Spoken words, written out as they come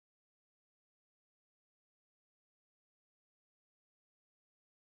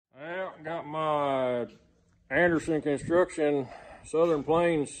Well, got my Anderson Construction Southern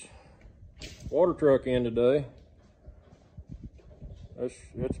Plains water truck in today.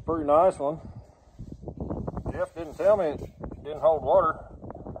 It's a pretty nice one. Jeff didn't tell me it didn't hold water.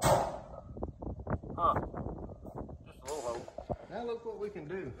 Huh. Just a little hole. Now look what we can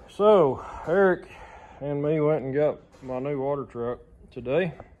do. So, Eric and me went and got my new water truck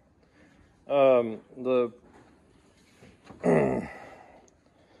today.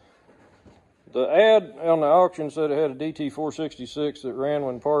 The ad on the auction said it had a DT466 that ran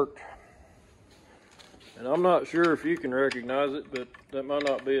when parked. And I'm not sure if you can recognize it, but that might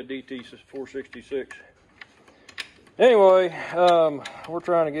not be a DT466. Anyway, we're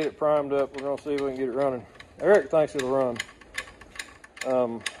trying to get it primed up. We're gonna see if we can get it running. Eric thinks it'll run.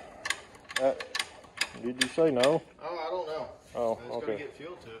 Did you say no? Oh, I don't know. Oh, it's okay. Gotta get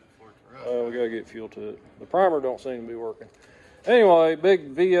fuel to it before it runs. We gotta get fuel to it. The primer don't seem to be working. Anyway,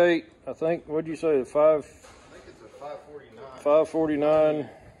 big V8. I think. What'd you say? I think it's a 549. 549.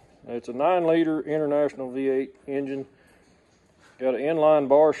 It's a 9-liter International V8 engine. Got an inline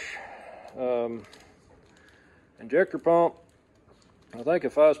Bosch injector pump. I think a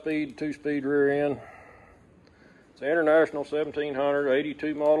 5-speed, 2-speed rear end. It's an International 1700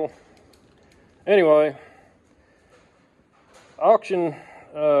 82 model. Anyway, auction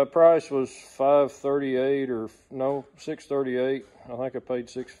price was $538 or no, $638. I think I paid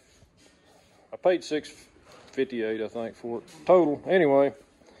 $658, I think, for it total. Anyway,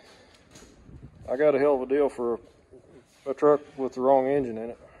 I got a hell of a deal for a truck with the wrong engine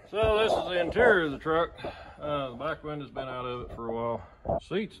in it. So this is the interior of the truck. The back window's been out of it for a while.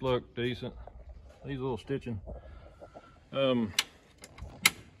 Seats look decent. These little stitching. Don't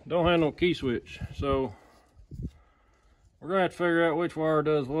have no key switch, so we're gonna have to figure out which wire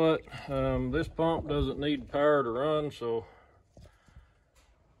does what. This pump doesn't need power to run, so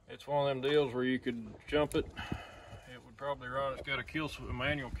it's one of them deals where you could jump it. It would probably run. It's got a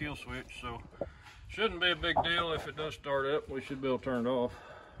manual kill switch, so shouldn't be a big deal. If it does start up, we should be able to turn it off,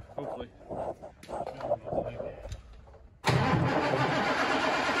 hopefully.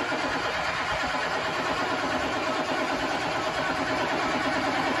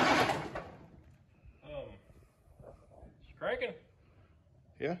 It's cranking?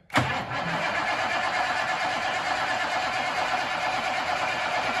 Yeah.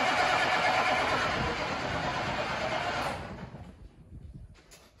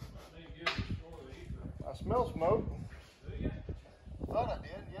 I smell smoke. Do you? Thought I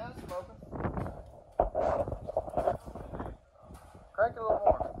did. Yeah, it's smoking. Crank it a little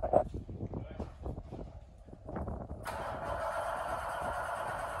more.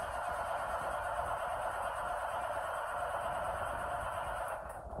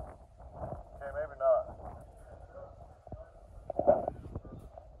 Okay, maybe not.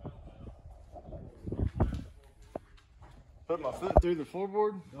 Put my foot through the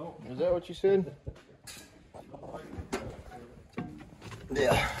floorboard? No. Is that what you said?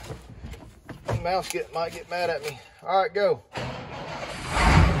 Yeah. The mouse might get mad at me. All right, go.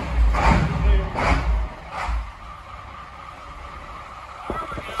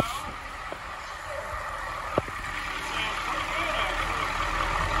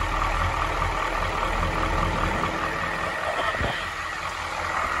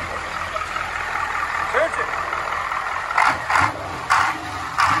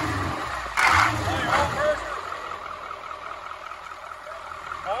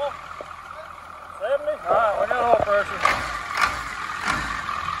 Oh, 70? Alright, we got oil pressure.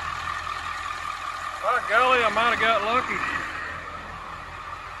 By golly, I might have got lucky.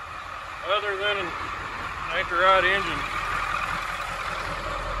 Other than it ain't the right engine.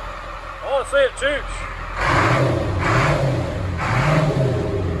 I want to see it chooch.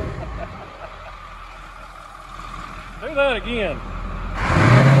 Do that again.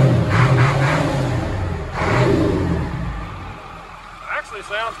 Actually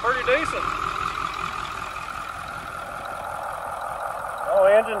sounds pretty decent. Oh,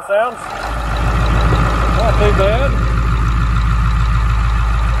 engine sounds not too bad.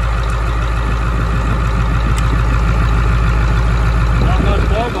 Not much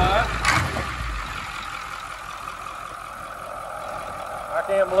blow by it. I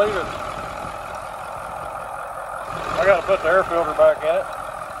can't believe it. I gotta put the air filter back in it.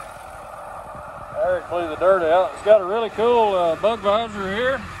 Eric blew the dirt out. It's got a really cool bug visor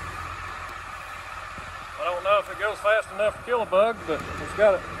here. I don't know if it goes fast enough to kill a bug, but it's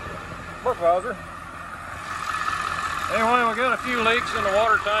got a bug visor. Anyway, we got a few leaks in the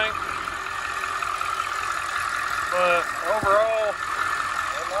water tank, but overall,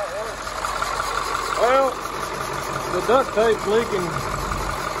 it might work. Well, the duct tape's leaking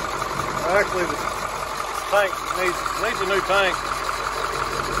Actually, the tank needs a new tank.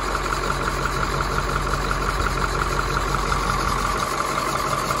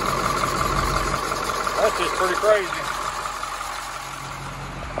 That's just pretty crazy.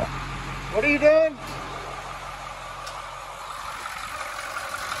 What are you doing?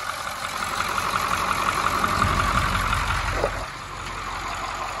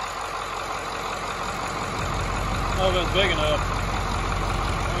 Oh, that's big enough.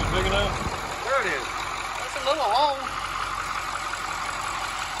 That's big enough? There it is. That's a little long.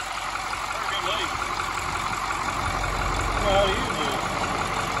 Very good leak. How do you use it?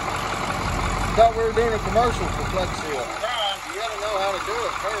 Thought we were doing a commercial for Flex Seal. Right. You gotta know how to do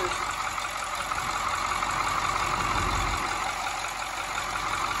it first.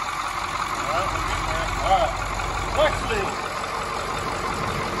 Alright, we're getting there. Alright. Flex Seal.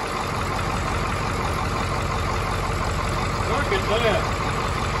 Look at that.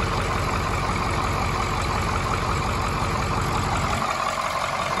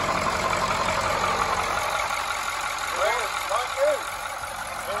 Well, not good.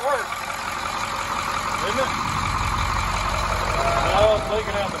 It works. Didn't it? No, it's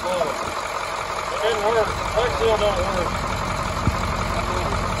leaking out the bulb. It didn't work. Flex Seal don't work.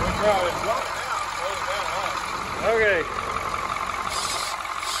 We tried it. Okay.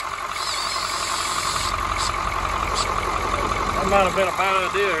 That might have been a bad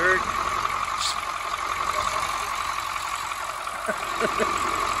idea, Eric.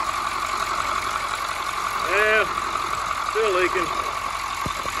 Yeah, still leaking.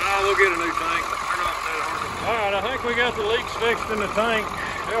 We'll get a new tank. They're not that hard. Alright, I think we got the leaks fixed in the tank.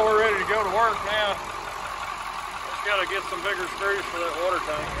 Yeah, we're ready to go to work now. Just gotta get some bigger screws for that water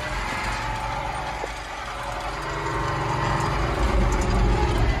tank.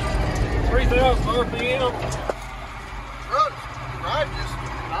 3,000 RPM. The ride is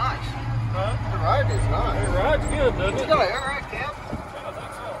nice. Huh? The ride is nice. It rides good, doesn't it? You got an air rack cam? Yeah, I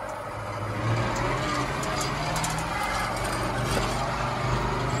think so.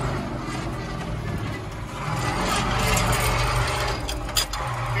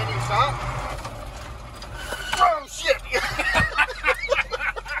 Can you stop? Oh shit! I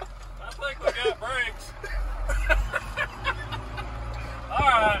think we got brakes.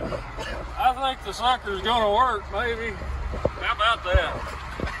 Alright. I think the sucker's gonna work, maybe. How about that?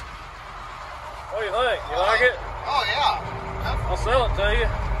 What do you think? You like it? Oh yeah. I'll sell it to you.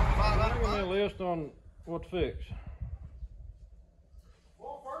 $500. Give me a list on what to fix.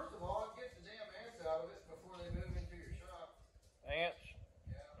 Well, first of all, get the damn ants out of it before they move into your shop. Ants?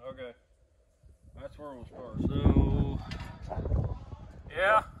 Yeah. Okay. That's where we'll start. So,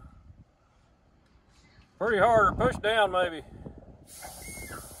 yeah. Pretty hard. Push down, maybe.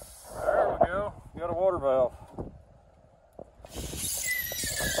 There we go. Got a water valve.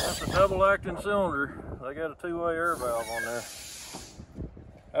 That's a double acting cylinder. They got a two-way air valve on there.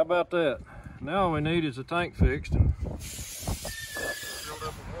 How about that? Now all we need is a tank fixed and filled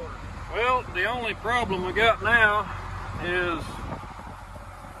up with water. Well, the only problem we got now is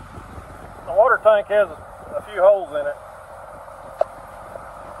the water tank has a few holes in it.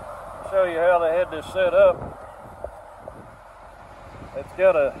 I'll show you how they had this set up. It's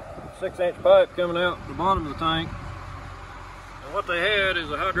got a 6-inch pipe coming out the bottom of the tank. And what they had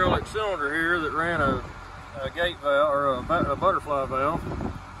is a hydraulic cylinder here that ran a gate valve, or a butterfly valve,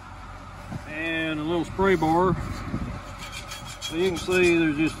 and a little spray bar. So you can see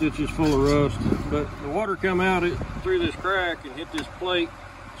it's just full of rust. But the water come out through this crack and hit this plate,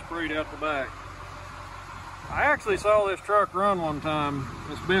 sprayed out the back. I actually saw this truck run one time.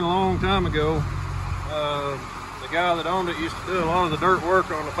 It's been a long time ago. The guy that owned it used to do a lot of the dirt work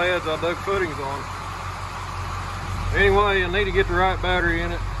on the pads I dug footings on. Anyway, I need to get the right battery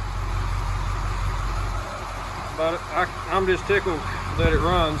in it. But I'm just tickled that it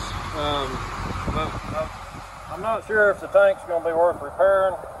runs. But I'm not sure if the tank's going to be worth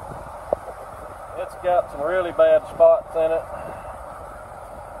repairing. It's got some really bad spots in it.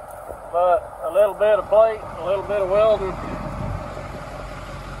 But a little bit of plate, a little bit of welding,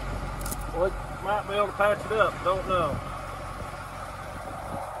 we might be able to patch it up, don't know.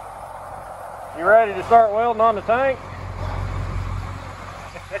 You ready to start welding on the tank?